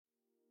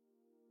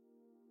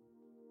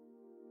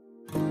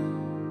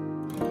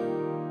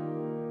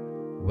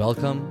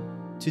Welcome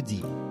to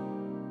Deep,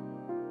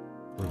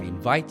 where we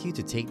invite you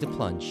to take the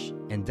plunge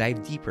and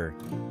dive deeper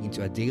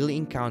into a daily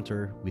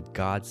encounter with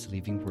God's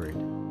living Word.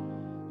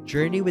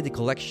 Journey with a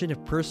collection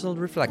of personal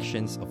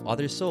reflections of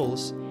other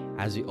souls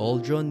as we all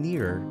draw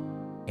nearer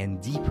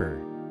and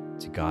deeper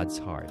to God's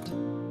heart.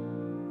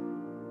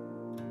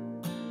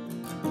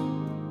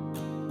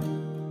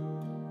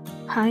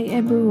 Hi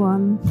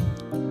everyone,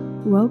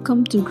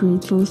 welcome to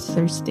Grateful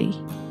Thursday.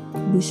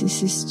 This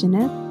is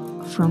Jeanette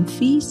from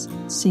Feast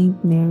St.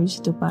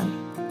 Mary's, Dubai.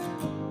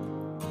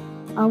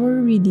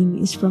 Our reading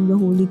is from the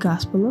Holy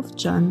Gospel of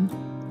John,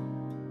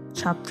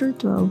 chapter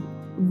 12,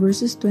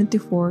 verses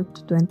 24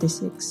 to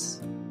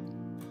 26.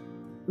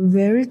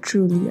 Very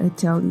truly I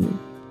tell you,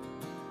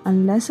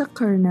 unless a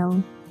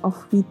kernel of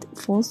wheat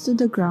falls to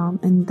the ground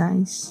and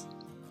dies,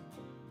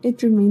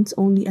 it remains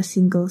only a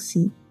single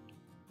seed.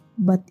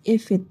 But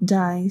if it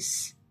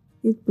dies,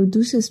 it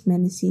produces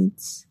many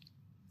seeds.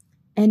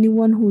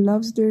 Anyone who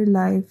loves their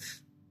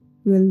life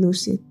will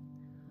lose it,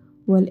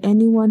 while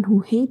anyone who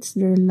hates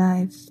their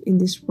life in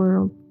this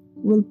world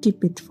will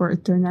keep it for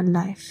eternal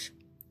life.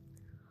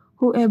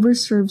 Whoever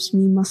serves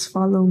me must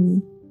follow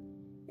me,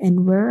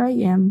 and where I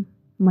am,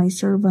 my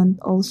servant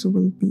also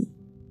will be.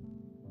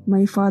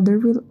 My Father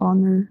will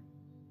honor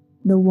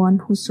the one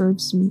who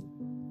serves me.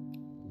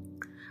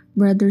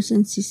 Brothers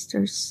and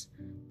sisters,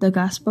 the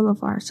gospel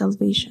of our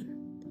salvation.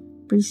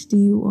 Praise to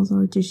you, O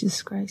Lord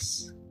Jesus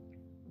Christ.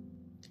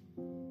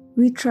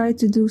 We try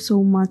to do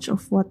so much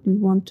of what we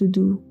want to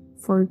do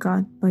for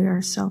God by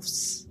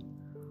ourselves.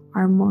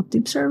 Our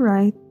motives are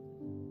right.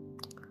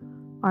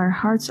 Our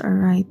hearts are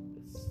right.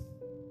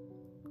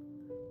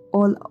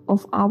 All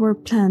of our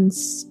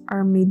plans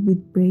are made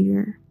with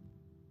prayer.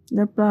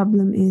 The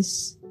problem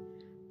is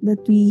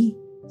that we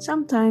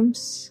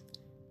sometimes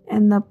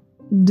end up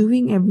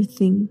doing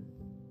everything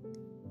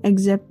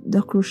except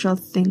the crucial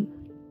thing.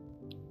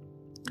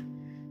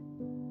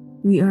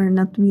 We are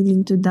not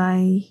willing to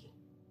die.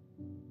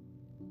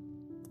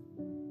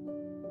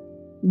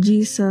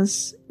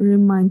 Jesus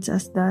reminds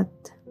us that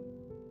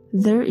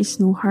there is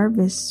no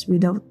harvest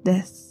without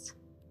death.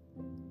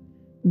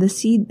 The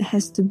seed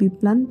has to be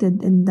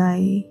planted and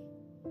die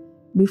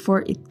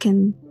before it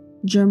can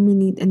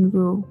germinate and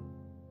grow.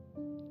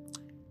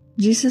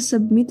 Jesus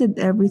submitted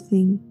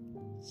everything,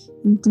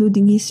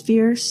 including his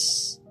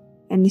fears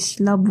and his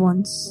loved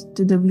ones,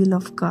 to the will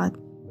of God.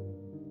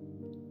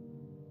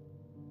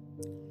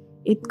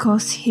 It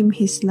cost him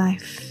his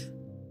life,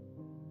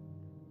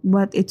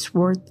 but it's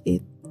worth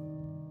it.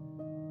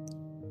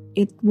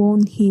 It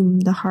won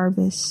him the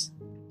harvest.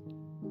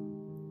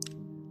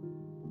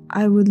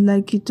 I would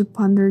like you to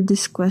ponder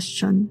this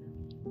question.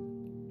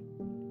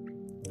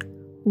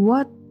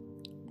 What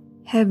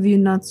have you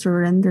not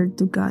surrendered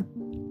to God,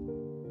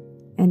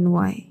 and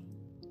why?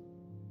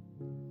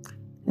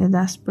 Let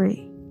us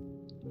pray.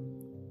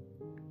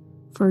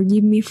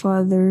 Forgive me,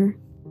 Father.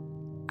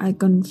 I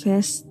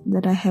confess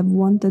that I have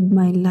wanted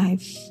my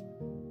life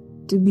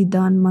to be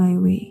done my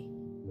way.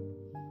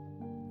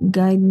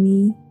 Guide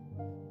me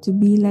to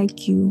be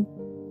like you,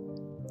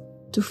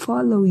 to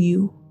follow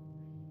you,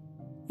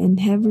 and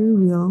have your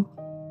will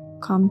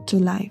come to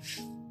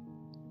life.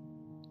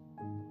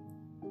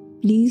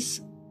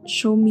 Please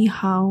show me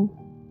how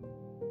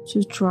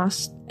to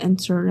trust and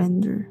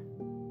surrender.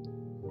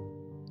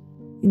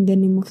 In the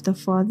name of the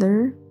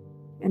Father,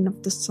 and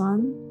of the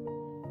Son,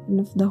 and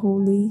of the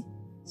Holy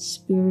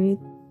Spirit.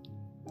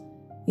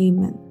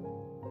 Amen.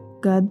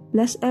 God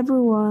bless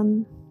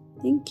everyone.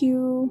 Thank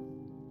you.